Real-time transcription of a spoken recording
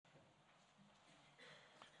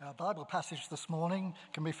Our Bible passage this morning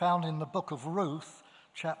can be found in the book of Ruth,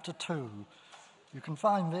 chapter 2. You can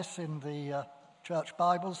find this in the church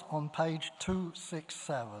Bibles on page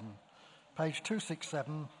 267. Page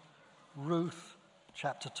 267, Ruth,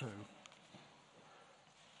 chapter 2.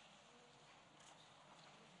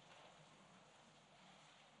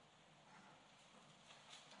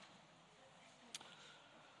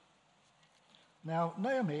 Now,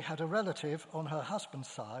 Naomi had a relative on her husband's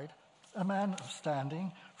side, a man of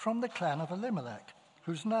standing from the clan of Elimelech,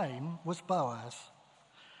 whose name was Boaz.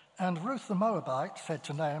 And Ruth the Moabite said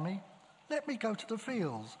to Naomi, "Let me go to the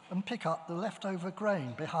fields and pick up the leftover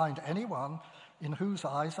grain behind anyone in whose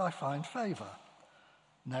eyes I find favour."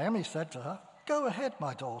 Naomi said to her, "Go ahead,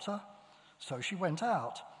 my daughter." So she went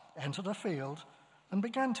out, entered a field, and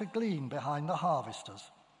began to glean behind the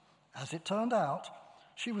harvesters. As it turned out,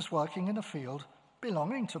 she was working in a field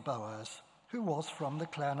belonging to Boaz, who was from the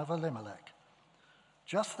clan of Elimelech.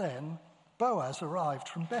 Just then, Boaz arrived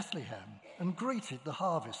from Bethlehem and greeted the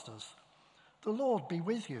harvesters. "The Lord be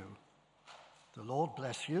with you." "The Lord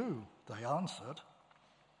bless you," they answered.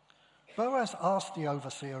 Boaz asked the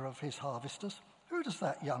overseer of his harvesters, "Who does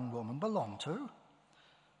that young woman belong to?"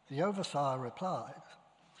 The overseer replied,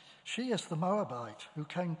 "She is the Moabite who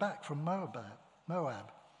came back from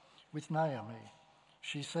Moab with Naomi.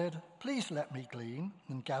 She said, 'Please let me glean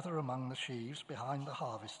and gather among the sheaves behind the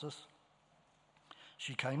harvesters.'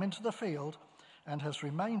 She came into the field and has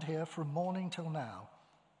remained here from morning till now,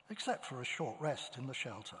 except for a short rest in the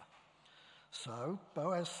shelter." So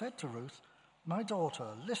Boaz said to Ruth, "My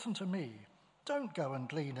daughter, listen to me. Don't go and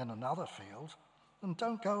glean in another field, and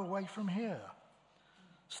don't go away from here.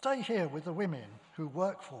 Stay here with the women who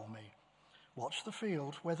work for me. Watch the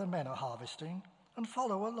field where the men are harvesting and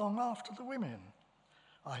follow along after the women.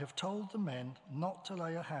 I have told the men not to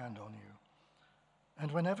lay a hand on you.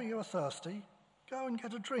 And whenever you are thirsty, go and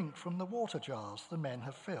get a drink from the water jars the men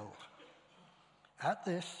have filled." At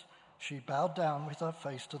this, she bowed down with her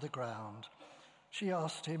face to the ground. She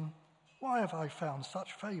asked him, "Why have I found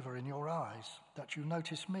such favour in your eyes that you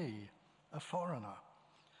notice me, a foreigner?"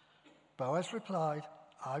 Boaz replied,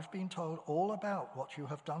 "I've been told all about what you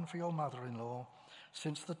have done for your mother-in-law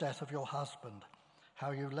since the death of your husband,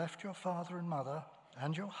 how you left your father and mother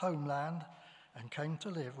and your homeland and came to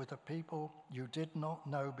live with a people you did not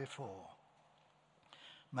know before.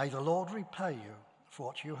 May the Lord repay you for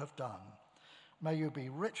what you have done. May you be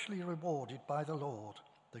richly rewarded by the Lord,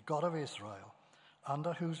 the God of Israel,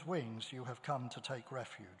 under whose wings you have come to take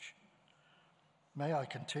refuge." "May I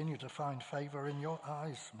continue to find favour in your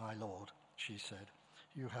eyes, my Lord," she said.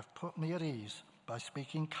 "You have put me at ease by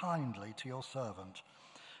speaking kindly to your servant,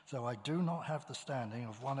 though I do not have the standing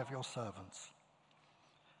of one of your servants."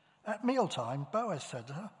 At mealtime, Boaz said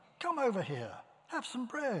to her, "Come over here, have some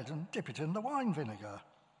bread and dip it in the wine vinegar."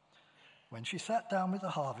 When she sat down with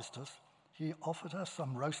the harvesters, he offered her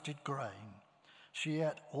some roasted grain. She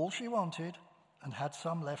ate all she wanted and had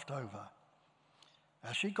some left over.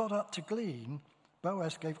 As she got up to glean,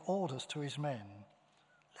 Boaz gave orders to his men.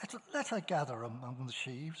 Let her gather among the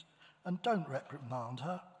sheaves and don't reprimand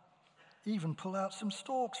her. Even pull out some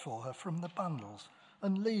stalks for her from the bundles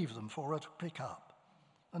and leave them for her to pick up.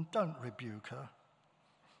 And don't rebuke her."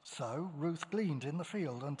 So Ruth gleaned in the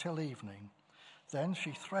field until evening. Then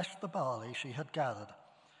she threshed the barley she had gathered,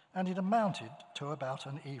 and it amounted to about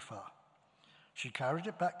an ephah. She carried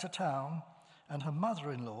it back to town, and her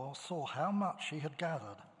mother-in-law saw how much she had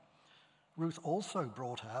gathered. Ruth also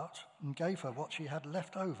brought out and gave her what she had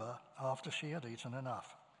left over after she had eaten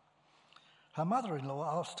enough. Her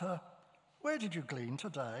mother-in-law asked her, "Where did you glean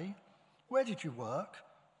today? Where did you work?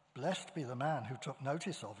 Blessed be the man who took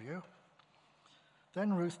notice of you."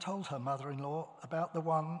 Then Ruth told her mother-in-law about the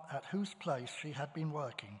one at whose place she had been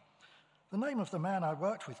working. "The name of the man I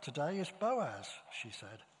worked with today is Boaz," she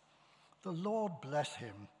said. "The Lord bless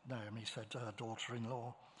him," Naomi said to her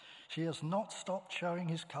daughter-in-law. "He has not stopped showing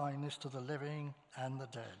his kindness to the living and the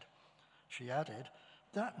dead." She added,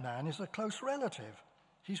 "That man is a close relative.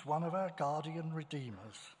 He's one of our guardian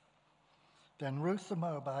redeemers." Then Ruth the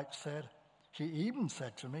Moabite said, "He even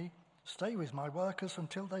said to me, 'Stay with my workers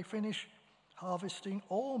until they finish harvesting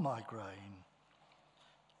all my grain.'"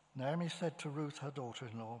 Naomi said to Ruth, her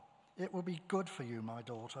daughter-in-law, "It will be good for you, my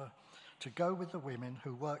daughter, to go with the women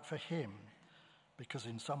who work for him, because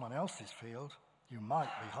in someone else's field you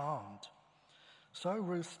might be harmed." So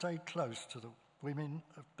Ruth stayed close to the women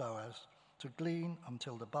of Boaz to glean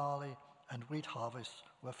until the barley and wheat harvests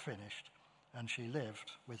were finished, and she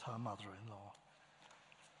lived with her mother-in-law.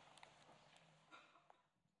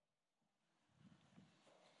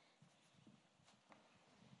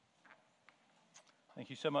 Thank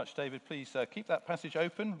you so much, David. Please keep that passage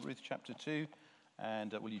open, Ruth chapter 2,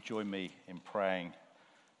 and will you join me in praying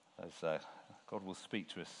as God will speak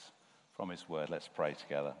to us from his word. Let's pray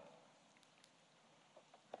together.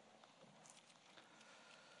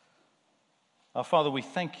 Our Father, we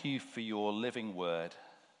thank you for your living word,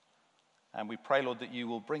 and we pray, Lord, that you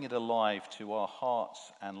will bring it alive to our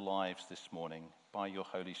hearts and lives this morning by your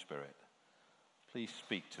Holy Spirit. Please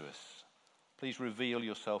speak to us. Please reveal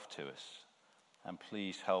yourself to us. And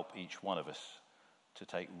please help each one of us to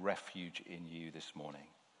take refuge in you this morning.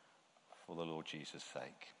 For the Lord Jesus'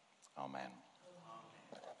 sake. Amen.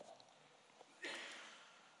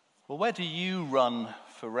 Well, where do you run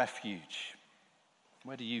for refuge?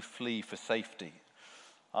 Where do you flee for safety?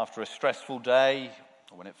 After a stressful day,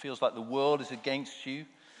 or when it feels like the world is against you,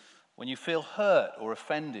 when you feel hurt or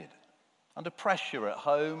offended, under pressure at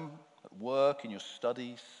home, at work, in your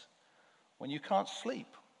studies, when you can't sleep,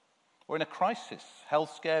 or in a crisis,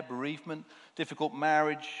 health scare, bereavement, difficult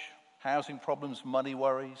marriage, housing problems, money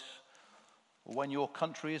worries, or when your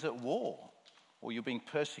country is at war, or you're being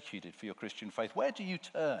persecuted for your Christian faith, where do you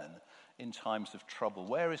turn in times of trouble?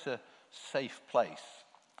 Where is a safe place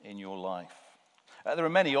in your life? There are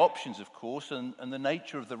many options, of course, and the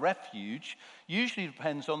nature of the refuge usually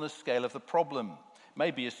depends on the scale of the problem. It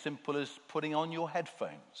may be as simple as putting on your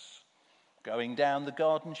headphones, going down the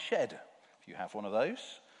garden shed, if you have one of those,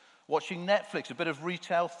 watching Netflix, a bit of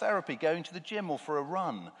retail therapy, going to the gym or for a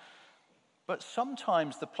run. But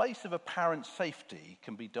sometimes the place of apparent safety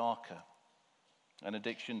can be darker. An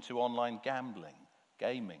addiction to online gambling,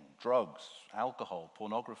 gaming, drugs, alcohol,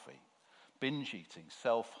 pornography, binge eating,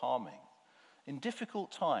 self-harming. In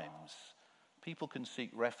difficult times, people can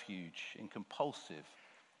seek refuge in compulsive,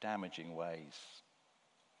 damaging ways.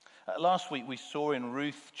 Last week we saw in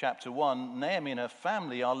Ruth chapter 1, Naomi and her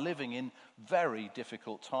family are living in very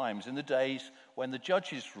difficult times, in the days when the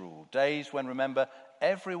judges ruled, days when, remember,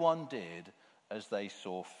 everyone did as they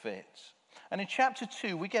saw fit. And in chapter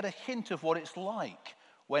 2 we get a hint of what it's like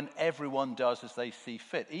when everyone does as they see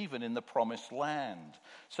fit, even in the promised land.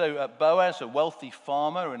 So Boaz, a wealthy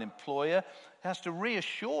farmer and employer, has to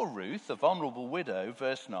reassure Ruth, a vulnerable widow,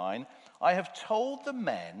 verse 9, "I have told the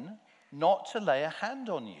men not to lay a hand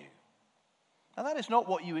on you." Now that is not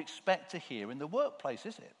what you expect to hear in the workplace,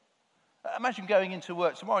 is it? Imagine going into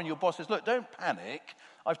work tomorrow and your boss says, "Look, don't panic.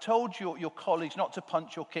 I've told your colleagues not to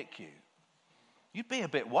punch or kick you." You'd be a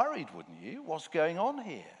bit worried, wouldn't you? What's going on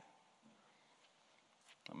here?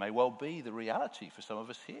 It may well be the reality for some of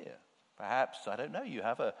us here. Perhaps, I don't know, you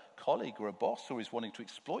have a colleague or a boss who is wanting to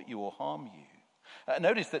exploit you or harm you.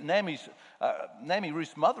 Notice that Naomi,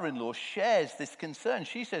 Ruth's mother-in-law, shares this concern.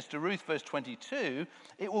 She says to Ruth, verse 22,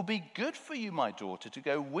 "It will be good for you, my daughter, to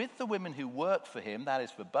go with the women who work for him," that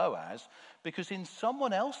is for Boaz, "because in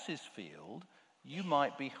someone else's field you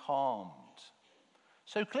might be harmed."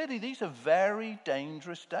 So clearly these are very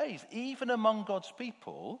dangerous days, even among God's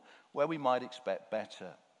people, where we might expect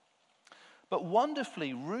better. But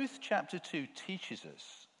wonderfully, Ruth chapter 2 teaches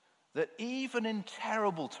us that even in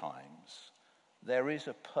terrible times, there is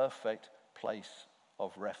a perfect place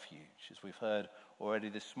of refuge, as we've heard already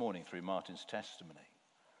this morning through Martin's testimony.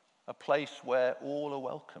 A place where all are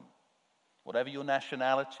welcome. Whatever your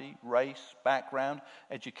nationality, race, background,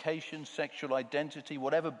 education, sexual identity,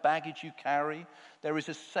 whatever baggage you carry, there is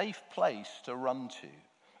a safe place to run to.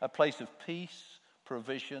 A place of peace,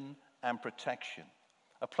 provision, and protection.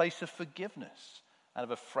 A place of forgiveness and of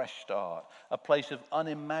a fresh start. A place of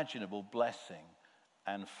unimaginable blessing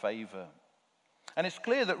and favor. And it's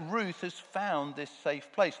clear that Ruth has found this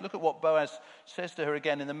safe place. Look at what Boaz says to her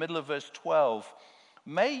again in the middle of verse 12.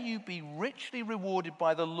 "May you be richly rewarded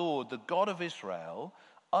by the Lord, the God of Israel,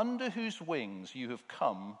 under whose wings you have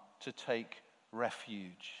come to take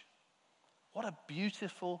refuge." What a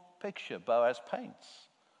beautiful picture Boaz paints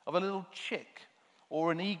of a little chick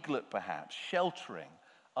or an eaglet perhaps sheltering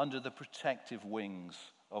under the protective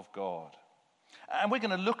wings of God. And we're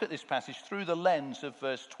going to look at this passage through the lens of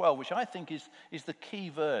verse 12, which I think is the key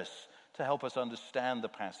verse to help us understand the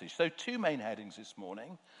passage. So 2 main headings this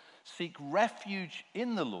morning: seek refuge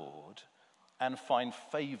in the Lord and find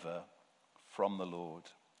favor from the Lord.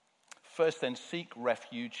 First then, seek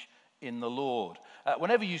refuge in the Lord.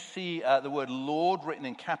 Whenever you see the word Lord written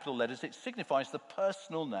in capital letters, it signifies the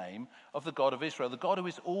personal name of the God of Israel, the God who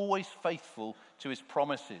is always faithful to his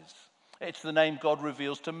promises. It's the name God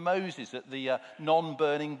reveals to Moses at the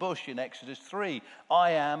non-burning bush in Exodus 3.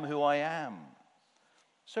 "I am who I am."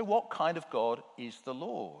 So what kind of God is the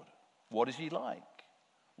Lord? What is he like?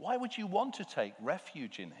 Why would you want to take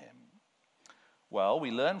refuge in him? Well,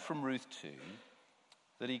 we learn from Ruth 2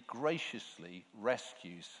 that he graciously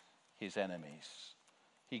rescues his enemies.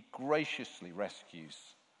 he graciously rescues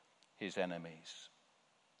his enemies.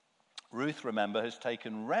 Ruth, remember, has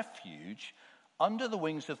taken refuge under the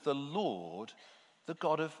wings of the Lord, the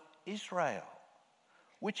God of Israel,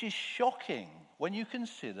 which is shocking when you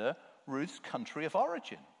consider Ruth's country of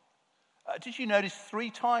origin. Did you notice 3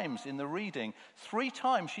 times in the reading, 3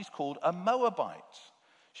 times she's called a Moabite?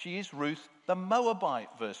 She is Ruth the Moabite,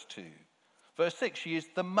 verse 2. Verse 6, she is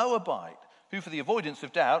the Moabite, who for the avoidance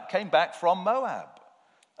of doubt came back from Moab.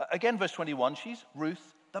 Again, verse 21, she's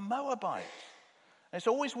Ruth the Moabite. And it's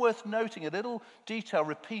always worth noting a little detail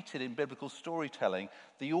repeated in biblical storytelling.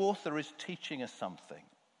 The author is teaching us something.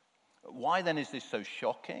 Why then is this so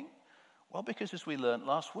shocking? Well, because as we learned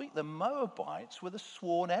last week, the Moabites were the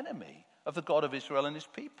sworn enemy of the God of Israel and his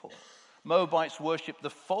people. Moabites worshipped the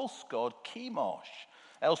false god Chemosh.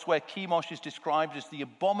 Elsewhere, Chemosh is described as the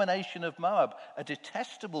abomination of Moab, a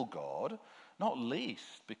detestable god, not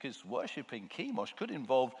least because worshipping Chemosh could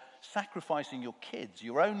involve sacrificing your kids,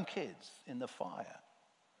 your own kids, in the fire.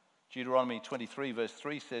 Deuteronomy 23 verse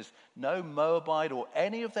 3 says, "No Moabite or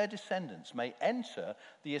any of their descendants may enter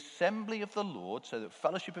the assembly of the Lord," so that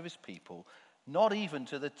fellowship of his people, "not even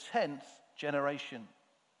to the 10th generation."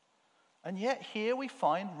 And yet here we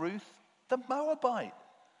find Ruth the Moabite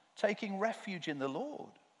taking refuge in the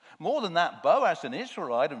Lord. More than that, Boaz, an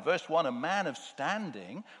Israelite, in verse 1, a man of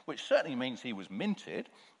standing, which certainly means he was minted,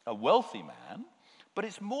 a wealthy man. But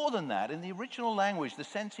it's more than that. In the original language, the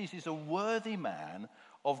sense is he's a worthy man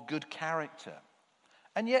of good character.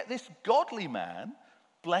 And yet this godly man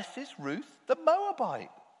blesses Ruth the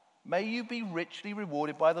Moabite. "May you be richly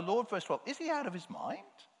rewarded by the Lord," verse 12. Is he out of his mind?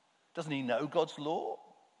 Doesn't he know God's law?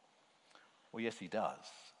 Well, yes, he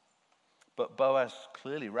does. But Boaz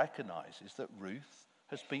clearly recognizes that Ruth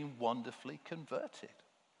has been wonderfully converted.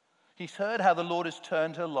 He's heard how the Lord has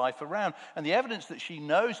turned her life around. And the evidence that she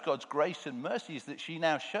knows God's grace and mercy is that she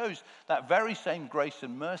now shows that very same grace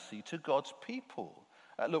and mercy to God's people.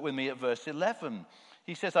 Look with me at verse 11.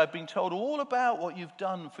 He says, "I've been told all about what you've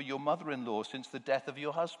done for your mother-in-law since the death of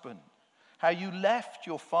your husband, how you left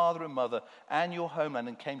your father and mother and your homeland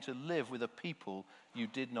and came to live with a people you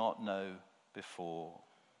did not know before."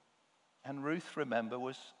 And Ruth, remember,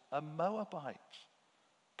 was a Moabite,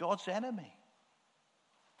 God's enemy.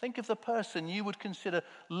 Think of the person you would consider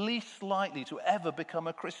least likely to ever become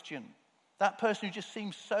a Christian. That person who just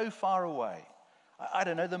seems so far away. I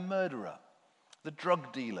don't know, the murderer, the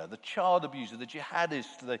drug dealer, the child abuser, the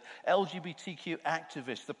jihadist, the LGBTQ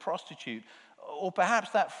activist, the prostitute, or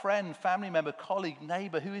perhaps that friend, family member, colleague,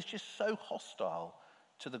 neighbor who is just so hostile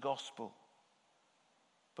to the gospel.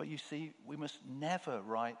 But you see, we must never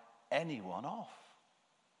write anyone off,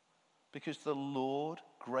 because the Lord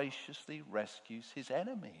graciously rescues his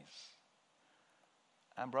enemies.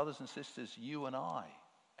 And brothers and sisters, you and I,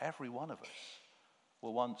 every one of us,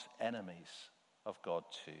 were once enemies of God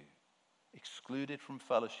too, excluded from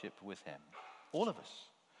fellowship with him. All of us.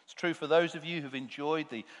 It's true for those of you who've enjoyed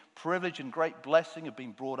the privilege and great blessing of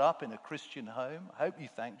being brought up in a Christian home. I hope you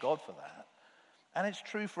thank God for that. And it's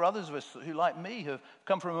true for others of us who, like me, have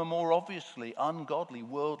come from a more obviously ungodly,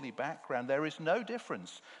 worldly background. There is no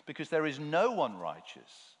difference, because there is no one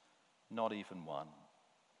righteous, not even one.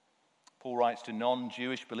 Paul writes to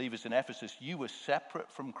non-Jewish believers in Ephesus, "You were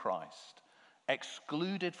separate from Christ,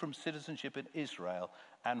 excluded from citizenship in Israel,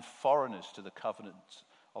 and foreigners to the covenant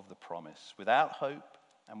of the promise, without hope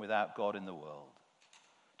and without God in the world."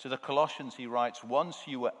 To the Colossians he writes, "Once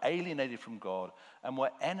you were alienated from God and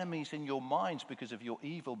were enemies in your minds because of your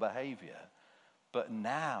evil behavior, but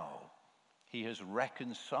now he has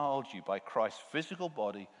reconciled you by Christ's physical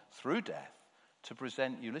body through death to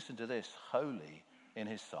present you," listen to this, "holy in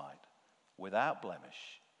his sight, without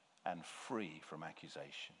blemish and free from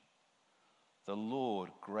accusation." The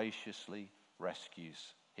Lord graciously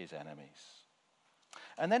rescues his enemies.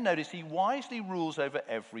 And then notice he wisely rules over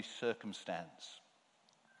every circumstance.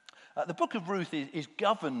 The book of Ruth is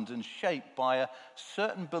governed and shaped by a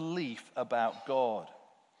certain belief about God.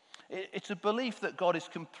 It's a belief that God is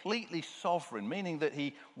completely sovereign, meaning that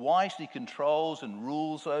he wisely controls and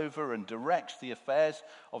rules over and directs the affairs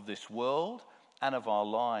of this world and of our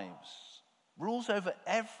lives. Rules over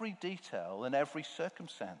every detail and every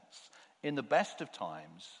circumstance, in the best of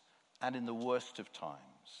times and in the worst of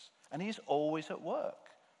times. And he's always at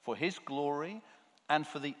work for his glory and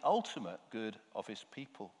for the ultimate good of his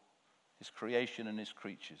people, his creation and his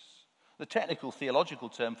creatures. The technical theological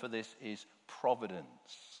term for this is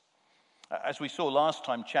providence. As we saw last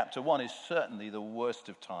time, chapter 1 is certainly the worst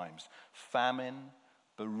of times. Famine,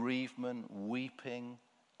 bereavement, weeping,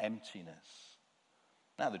 emptiness.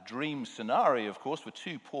 Now, the dream scenario, of course, for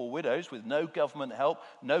two poor widows with no government help,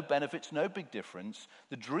 no benefits, no big difference.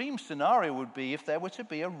 The dream scenario would be if there were to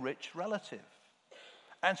be a rich relative.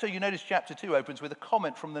 And so you notice chapter 2 opens with a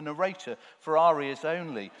comment from the narrator for our ears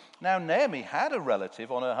only. Now, Naomi had a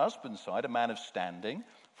relative on her husband's side, a man of standing,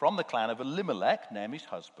 from the clan of Elimelech, Naomi's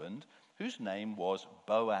husband, whose name was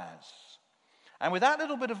Boaz. And with that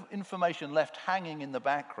little bit of information left hanging in the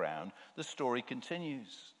background, the story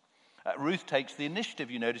continues. Ruth takes the initiative,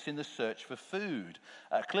 you notice, in the search for food.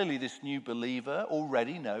 Clearly, this new believer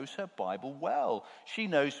already knows her Bible well. She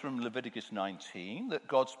knows from Leviticus 19 that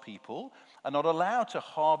God's people are not allowed to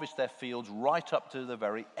harvest their fields right up to the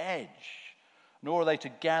very edge, nor are they to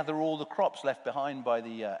gather all the crops left behind by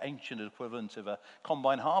the ancient equivalent of a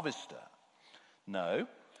combine harvester. No,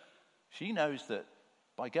 she knows that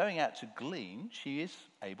by going out to glean, she is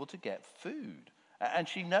able to get food. And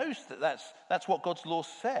she knows that that's what God's law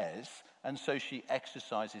says, and so she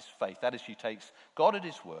exercises faith. That is, she takes God at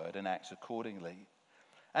his word and acts accordingly.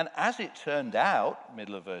 And as it turned out,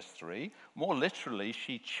 middle of verse 3, more literally,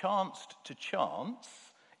 she chanced to chance.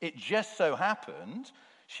 It just so happened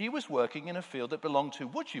she was working in a field that belonged to,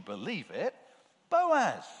 would you believe it,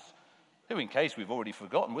 Boaz, who, in case we've already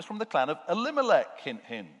forgotten, was from the clan of Elimelech, hint,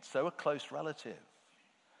 hint, so a close relative.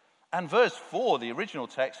 And verse 4, the original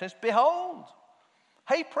text says, behold,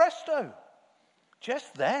 hey presto,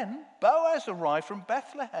 just then Boaz arrived from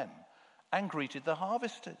Bethlehem and greeted the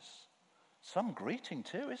harvesters. Some greeting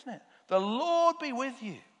too, isn't it? The Lord be with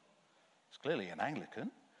you. It's clearly an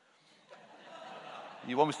Anglican.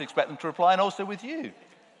 You almost expect them to reply, and also with you.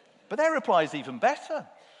 But their reply is even better.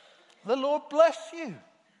 The Lord bless you.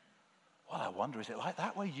 Well, I wonder, is it like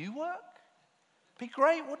that where you work? Be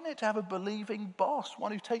great, wouldn't it, to have a believing boss,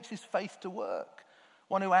 one who takes his faith to work,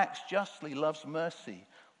 one who acts justly, loves mercy,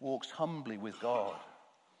 walks humbly with God.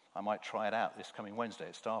 I might try it out this coming Wednesday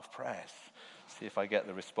at staff prayers, see if I get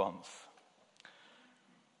the response.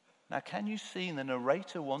 Now, can you see the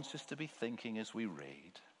narrator wants us to be thinking as we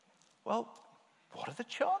read, well, what are the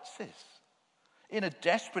chances? In a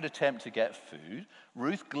desperate attempt to get food,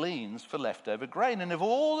 Ruth gleans for leftover grain. And of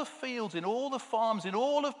all the fields, in all the farms, in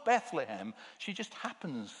all of Bethlehem, she just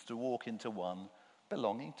happens to walk into one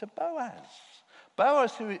belonging to Boaz.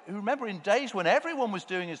 Boaz, who remember in days when everyone was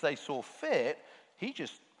doing as they saw fit, he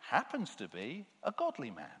just happens to be a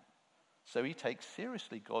godly man. So he takes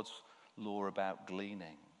seriously God's law about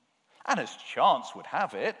gleaning. And as chance would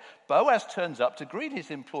have it, Boaz turns up to greet his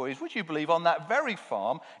employees, would you believe, on that very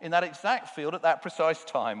farm, in that exact field at that precise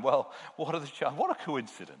time. Well, what are the chances? What a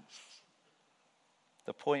coincidence.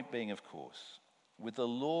 The point being, of course, with the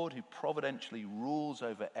Lord who providentially rules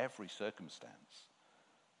over every circumstance,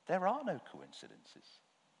 there are no coincidences.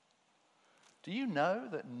 Do you know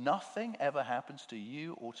that nothing ever happens to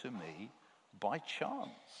you or to me by chance?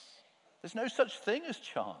 There's no such thing as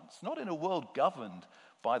chance, not in a world governed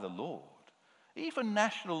by the Lord. Even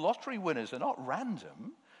national lottery winners are not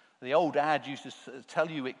random. The old ad used to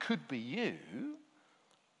tell you it could be you,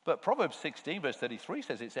 but Proverbs 16 verse 33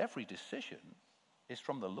 says it's every decision is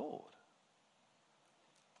from the Lord.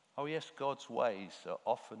 Oh yes, God's ways are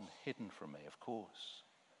often hidden from me, of course,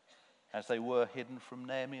 as they were hidden from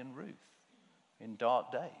Naomi and Ruth in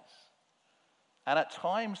dark days. And at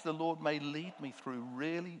times the Lord may lead me through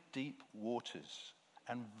really deep waters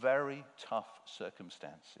and very tough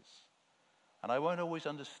circumstances. And I won't always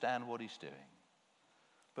understand what he's doing.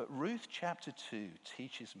 But Ruth chapter 2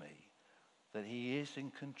 teaches me that he is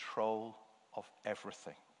in control of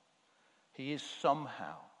everything. He is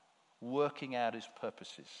somehow working out his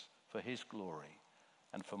purposes for his glory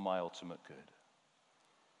and for my ultimate good.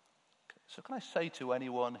 So can I say to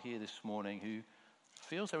anyone here this morning who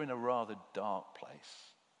feels they're in a rather dark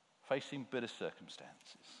place, facing bitter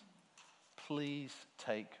circumstances, please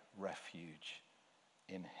take refuge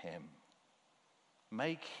in him.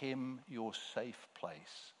 Make him your safe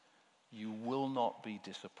place. You will not be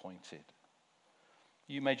disappointed.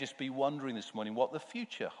 You may just be wondering this morning what the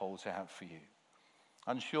future holds out for you.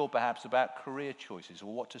 Unsure perhaps about career choices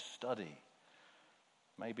or what to study.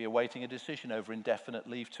 Maybe awaiting a decision over indefinite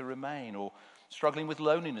leave to remain, or struggling with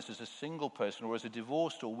loneliness as a single person or as a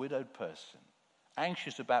divorced or widowed person.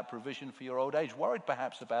 Anxious about provision for your old age, worried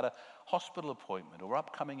perhaps about a hospital appointment or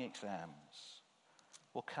upcoming exams.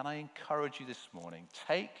 Well, can I encourage you this morning,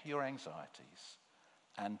 take your anxieties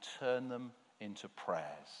and turn them into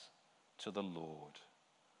prayers to the Lord,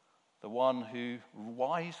 the one who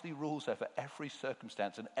wisely rules over every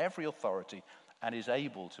circumstance and every authority and is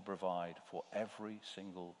able to provide for every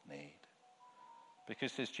single need.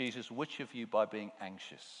 Because, says Jesus, which of you by being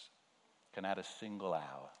anxious can add a single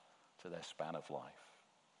hour to their span of life?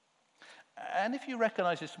 And if you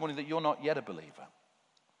recognize this morning that you're not yet a believer,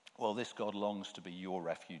 well, this God longs to be your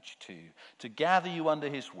refuge too, to gather you under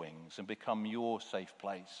his wings and become your safe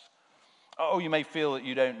place. Oh, you may feel that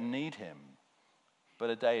you don't need him, but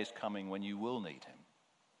a day is coming when you will need him.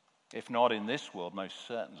 If not in this world, most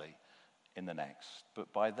certainly in the next.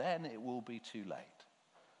 But by then it will be too late.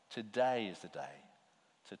 Today is the day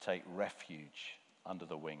to take refuge under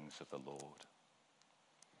the wings of the Lord.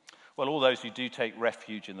 Well, all those who do take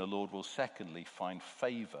refuge in the Lord will secondly find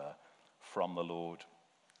favor from the Lord.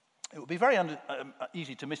 It would be very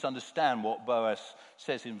easy to misunderstand what Boaz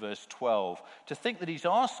says in verse 12, to think that he's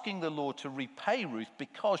asking the Lord to repay Ruth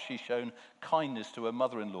because she's shown kindness to her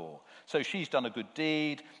mother-in-law. So she's done a good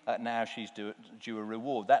deed, now she's due a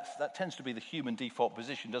reward. That tends to be the human default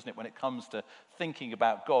position, doesn't it, when it comes to thinking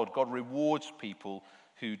about God. God rewards people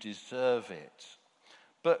who deserve it.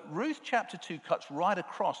 But Ruth chapter 2 cuts right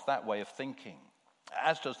across that way of thinking,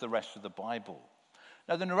 as does the rest of the Bible.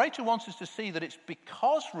 Now, the narrator wants us to see that it's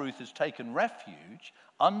because Ruth has taken refuge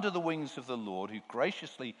under the wings of the Lord, who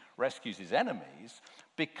graciously rescues his enemies,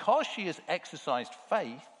 because she has exercised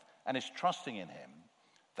faith and is trusting in him,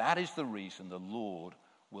 that is the reason the Lord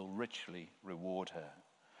will richly reward her.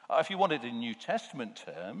 If you want it in New Testament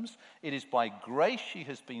terms, it is by grace she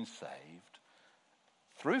has been saved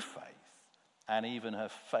through faith, and even her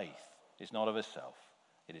faith is not of herself,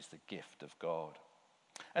 it is the gift of God.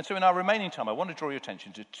 And so in our remaining time, I want to draw your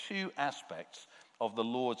attention to two aspects of the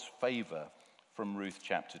Lord's favor from Ruth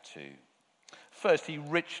chapter 2. First, he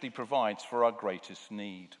richly provides for our greatest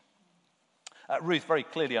need. Ruth very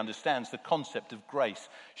clearly understands the concept of grace.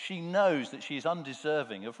 She knows that she is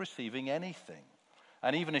undeserving of receiving anything.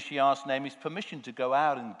 And even as she asks Naomi's permission to go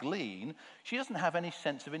out and glean, she doesn't have any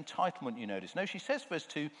sense of entitlement, you notice. No, she says, verse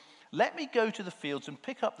 2, "Let me go to the fields and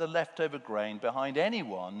pick up the leftover grain behind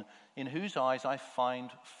anyone in whose eyes I find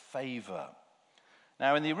favor."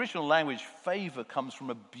 Now, in the original language, favor comes from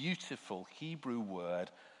a beautiful Hebrew word,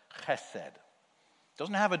 chesed. It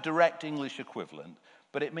doesn't have a direct English equivalent,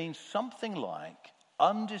 but it means something like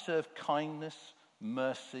undeserved kindness,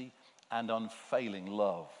 mercy, and unfailing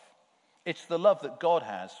love. It's the love that God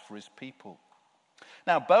has for his people.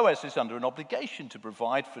 Now, Boaz is under an obligation to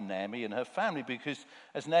provide for Naomi and her family because,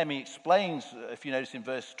 as Naomi explains, if you notice in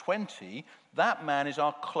verse 20, that man is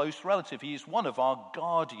our close relative. He is one of our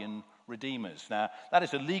guardian redeemers. Now, that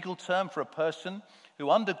is a legal term for a person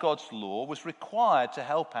who, under God's law, was required to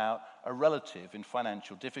help out a relative in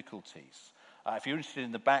financial difficulties. If you're interested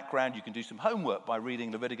in the background, you can do some homework by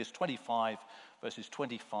reading Leviticus 25, verses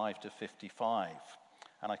 25 to 55.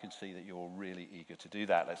 And I can see that you're really eager to do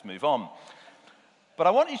that. Let's move on. But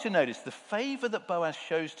I want you to notice the favor that Boaz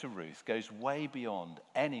shows to Ruth goes way beyond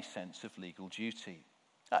any sense of legal duty.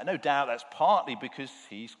 No doubt that's partly because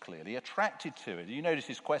he's clearly attracted to it. You notice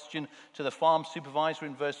his question to the farm supervisor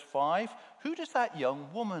in verse 5, who does that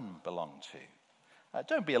young woman belong to?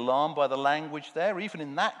 Don't be alarmed by the language there. Even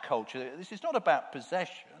in that culture, this is not about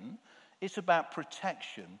possession, it's about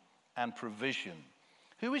protection and provision.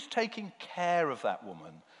 Who is taking care of that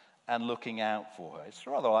woman and looking out for her? It's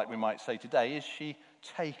rather like we might say today, is she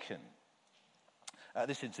taken?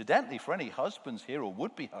 This, incidentally, for any husbands here or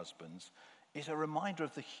would-be husbands, is a reminder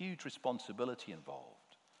of the huge responsibility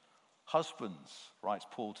involved. Husbands, writes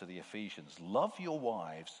Paul to the Ephesians, love your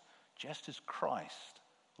wives just as Christ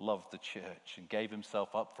loved the church and gave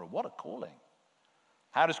himself up for her. What a calling.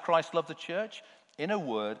 How does Christ love the church? In a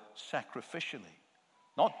word, sacrificially.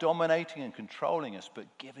 Not dominating and controlling us,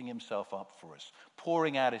 but giving himself up for us,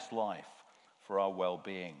 pouring out his life for our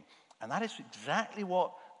well-being. And that is exactly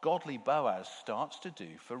what godly Boaz starts to do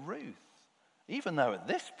for Ruth. Even though at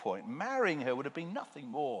this point, marrying her would have been nothing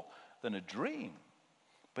more than a dream.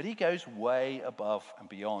 But he goes way above and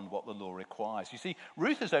beyond what the law requires. You see,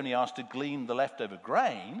 Ruth has only asked to glean the leftover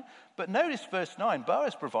grain, but notice verse 9,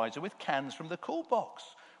 Boaz provides her with cans from the cool box.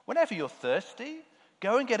 Whenever you're thirsty,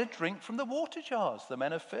 go and get a drink from the water jars the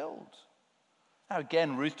men have filled. Now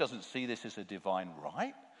again, Ruth doesn't see this as a divine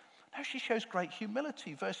right. No, she shows great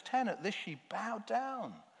humility. Verse 10, at this she bowed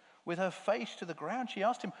down with her face to the ground. She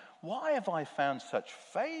asked him, why have I found such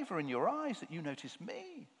favor in your eyes that you notice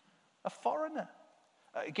me, a foreigner?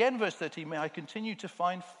 Again, verse 13, may I continue to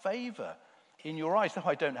find favor in your eyes, though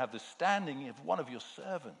I don't have the standing of one of your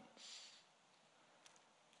servants.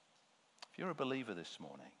 If you're a believer this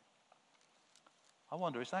morning, I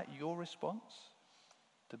wonder, is that your response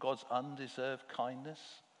to God's undeserved kindness,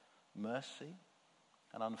 mercy,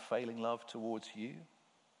 and unfailing love towards you?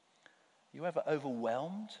 You ever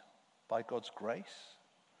overwhelmed by God's grace?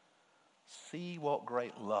 See what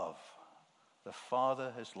great love the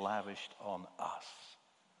Father has lavished on us,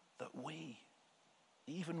 that we,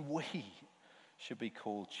 even we should be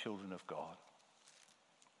called children of God.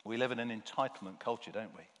 We live in an entitlement culture,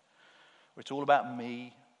 don't we? Where it's all about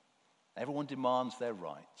me. Everyone demands their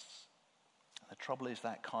rights. The trouble is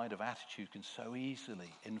that kind of attitude can so easily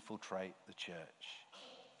infiltrate the church.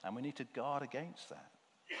 And we need to guard against that.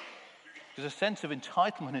 Because a sense of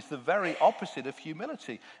entitlement is the very opposite of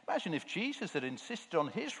humility. Imagine if Jesus had insisted on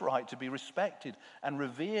his right to be respected and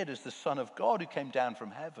revered as the Son of God who came down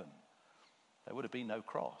from heaven. There would have been no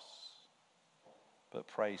cross. But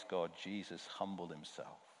praise God, Jesus humbled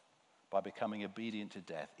himself by becoming obedient to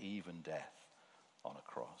death, even death on a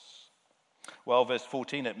cross. Well, verse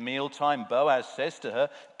 14, at mealtime, Boaz says to her,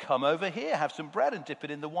 "Come over here, have some bread and dip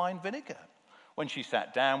it in the wine vinegar." When she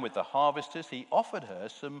sat down with the harvesters, he offered her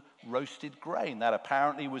some roasted grain. That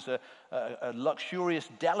apparently was a luxurious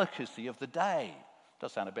delicacy of the day.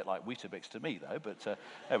 Does sound a bit like Weetabix to me, though, but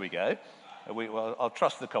there we go. I'll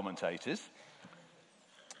trust the commentators.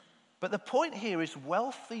 But the point here is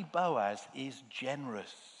wealthy Boaz is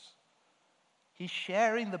generous. He's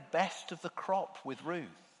sharing the best of the crop with Ruth.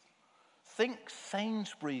 Think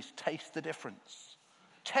Sainsbury's Taste the Difference,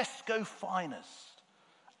 Tesco Finest,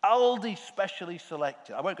 Aldi Specially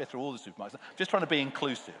Selected. I won't go through all the supermarkets. I'm just trying to be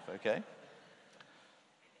inclusive, okay?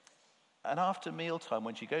 And after mealtime,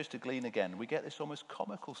 when she goes to glean again, we get this almost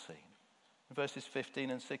comical scene. In verses 15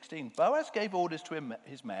 and 16, Boaz gave orders to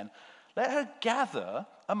his men, let her gather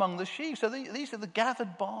among the sheaves. So these are the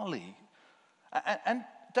gathered barley. And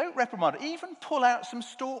don't reprimand her. Even pull out some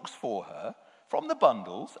stalks for her from the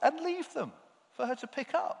bundles and leave them for her to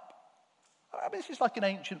pick up. I mean, this is like an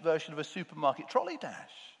ancient version of a supermarket trolley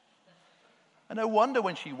dash. And no wonder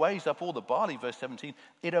when she weighs up all the barley, verse 17,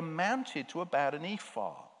 it amounted to about an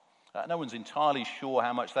ephah. No one's entirely sure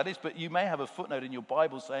how much that is, but you may have a footnote in your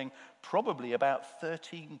Bible saying probably about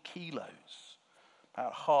 13 kilos,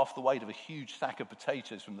 about half the weight of a huge sack of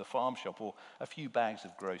potatoes from the farm shop or a few bags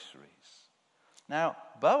of groceries. Now,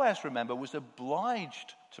 Boaz, remember, was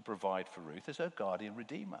obliged to provide for Ruth as her guardian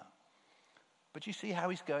redeemer. But you see how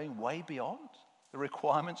he's going way beyond the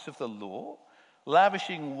requirements of the law,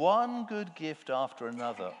 lavishing one good gift after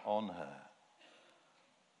another on her.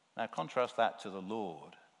 Now, contrast that to the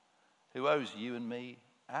Lord, who owes you and me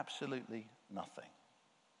absolutely nothing.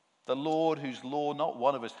 The Lord whose law not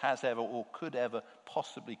one of us has ever or could ever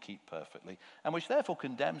possibly keep perfectly, and which therefore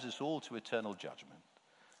condemns us all to eternal judgment.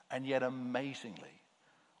 And yet, amazingly,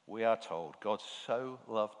 we are told God so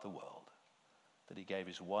loved the world that he gave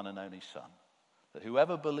his one and only Son, that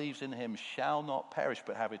whoever believes in him shall not perish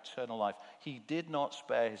but have eternal life. He did not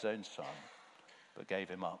spare his own Son, but gave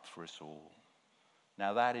him up for us all.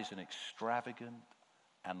 Now that is an extravagant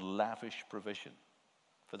and lavish provision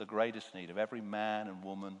for the greatest need of every man and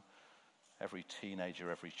woman, every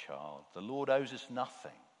teenager, every child. The Lord owes us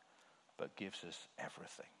nothing, but gives us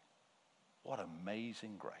everything. What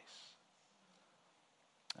amazing grace.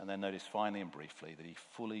 And then notice finally and briefly that he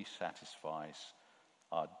fully satisfies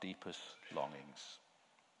our deepest longings.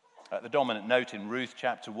 The dominant note in Ruth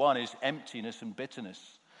chapter 1 is emptiness and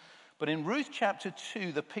bitterness. But in Ruth chapter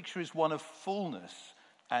 2, the picture is one of fullness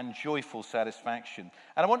and joyful satisfaction.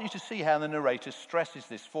 And I want you to see how the narrator stresses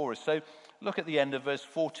this for us. So look at the end of verse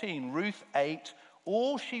 14. Ruth ate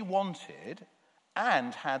all she wanted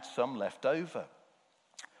and had some left over.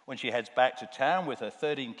 When she heads back to town with her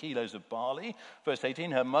 13 kilos of barley, verse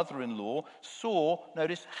 18, her mother-in-law saw,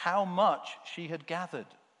 notice, how much she had gathered.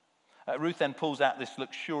 Ruth then pulls out this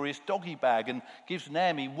luxurious doggy bag and gives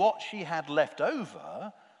Naomi what she had left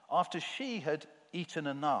over after she had eaten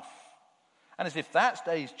enough. And as if that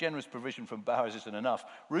day's generous provision from Boaz isn't enough,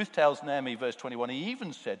 Ruth tells Naomi, verse 21, he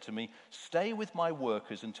even said to me, stay with my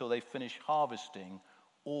workers until they finish harvesting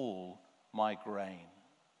all my grain.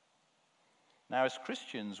 Now, as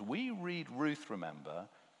Christians, we read Ruth, remember,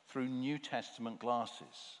 through New Testament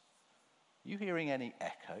glasses. You hearing any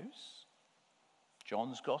echoes?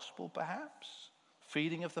 John's Gospel, perhaps?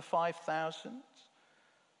 Feeding of the 5,000?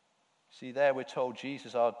 See, there we're told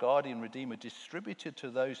Jesus, our guardian redeemer, distributed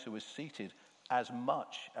to those who were seated as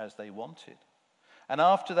much as they wanted. And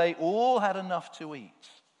after they all had enough to eat,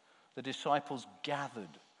 the disciples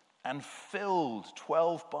gathered and filled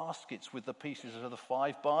 12 baskets with the pieces of the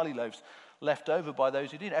 5 barley loaves left over by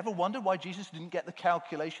those who didn't. Ever wondered why Jesus didn't get the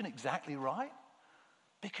calculation exactly right?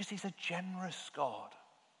 Because he's a generous God.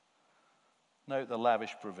 Note the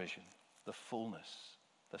lavish provision, the fullness,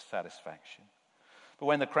 the satisfaction. But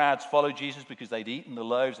when the crowds followed Jesus because they'd eaten the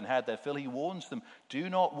loaves and had their fill, he warns them, do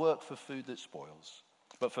not work for food that spoils,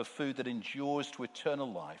 but for food that endures to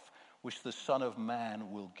eternal life, which the Son of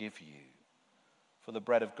Man will give you. For the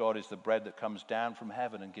bread of God is the bread that comes down from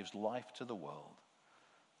heaven and gives life to the world.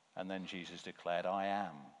 And then Jesus declared, I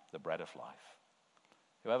am the bread of life.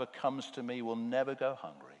 Whoever comes to me will never go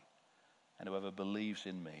hungry, and whoever believes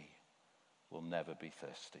in me will never be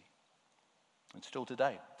thirsty. And still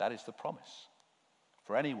today, that is the promise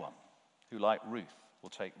for anyone who, like Ruth, will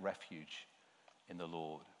take refuge in the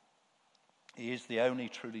Lord. He is the only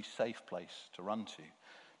truly safe place to run to,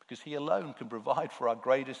 because he alone can provide for our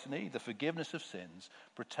greatest need, the forgiveness of sins,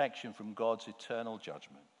 protection from God's eternal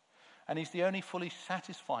judgment. And he's the only fully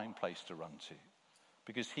satisfying place to run to,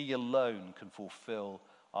 because he alone can fulfill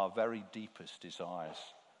our very deepest desires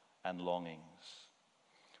and longings.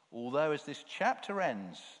 Although as this chapter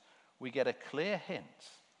ends, we get a clear hint,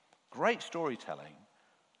 great storytelling,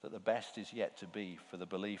 that the best is yet to be for the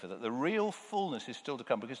believer, that the real fullness is still to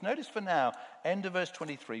come. Because notice for now, end of verse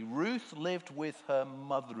 23, Ruth lived with her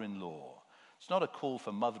mother-in-law. It's not a call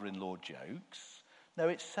for mother-in-law jokes. No,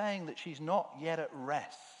 it's saying that she's not yet at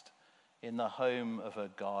rest in the home of her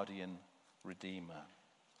guardian Redeemer.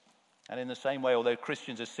 And in the same way, although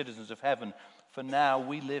Christians are citizens of heaven, for now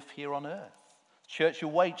we live here on earth. Church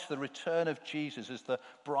awaits the return of Jesus as the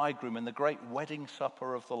bridegroom in the great wedding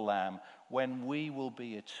supper of the Lamb, when we will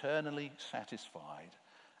be eternally satisfied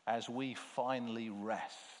as we finally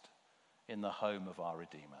rest in the home of our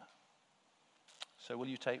Redeemer. So will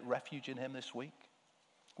you take refuge in him this week?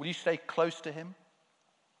 Will you stay close to him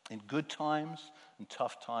in good times and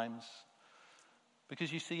tough times?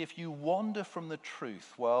 Because you see, if you wander from the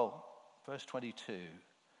truth, well, verse 22,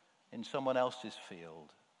 in someone else's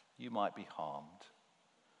field, you might be harmed.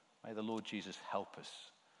 May the Lord Jesus help us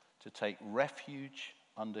to take refuge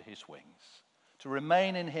under his wings, to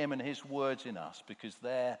remain in him and his words in us, because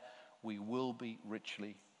there we will be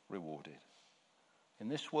richly rewarded. In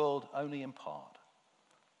this world, only in part,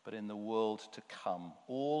 but in the world to come,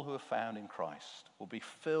 all who are found in Christ will be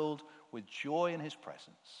filled with joy in his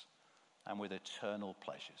presence and with eternal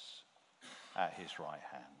pleasures at his right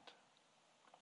hand.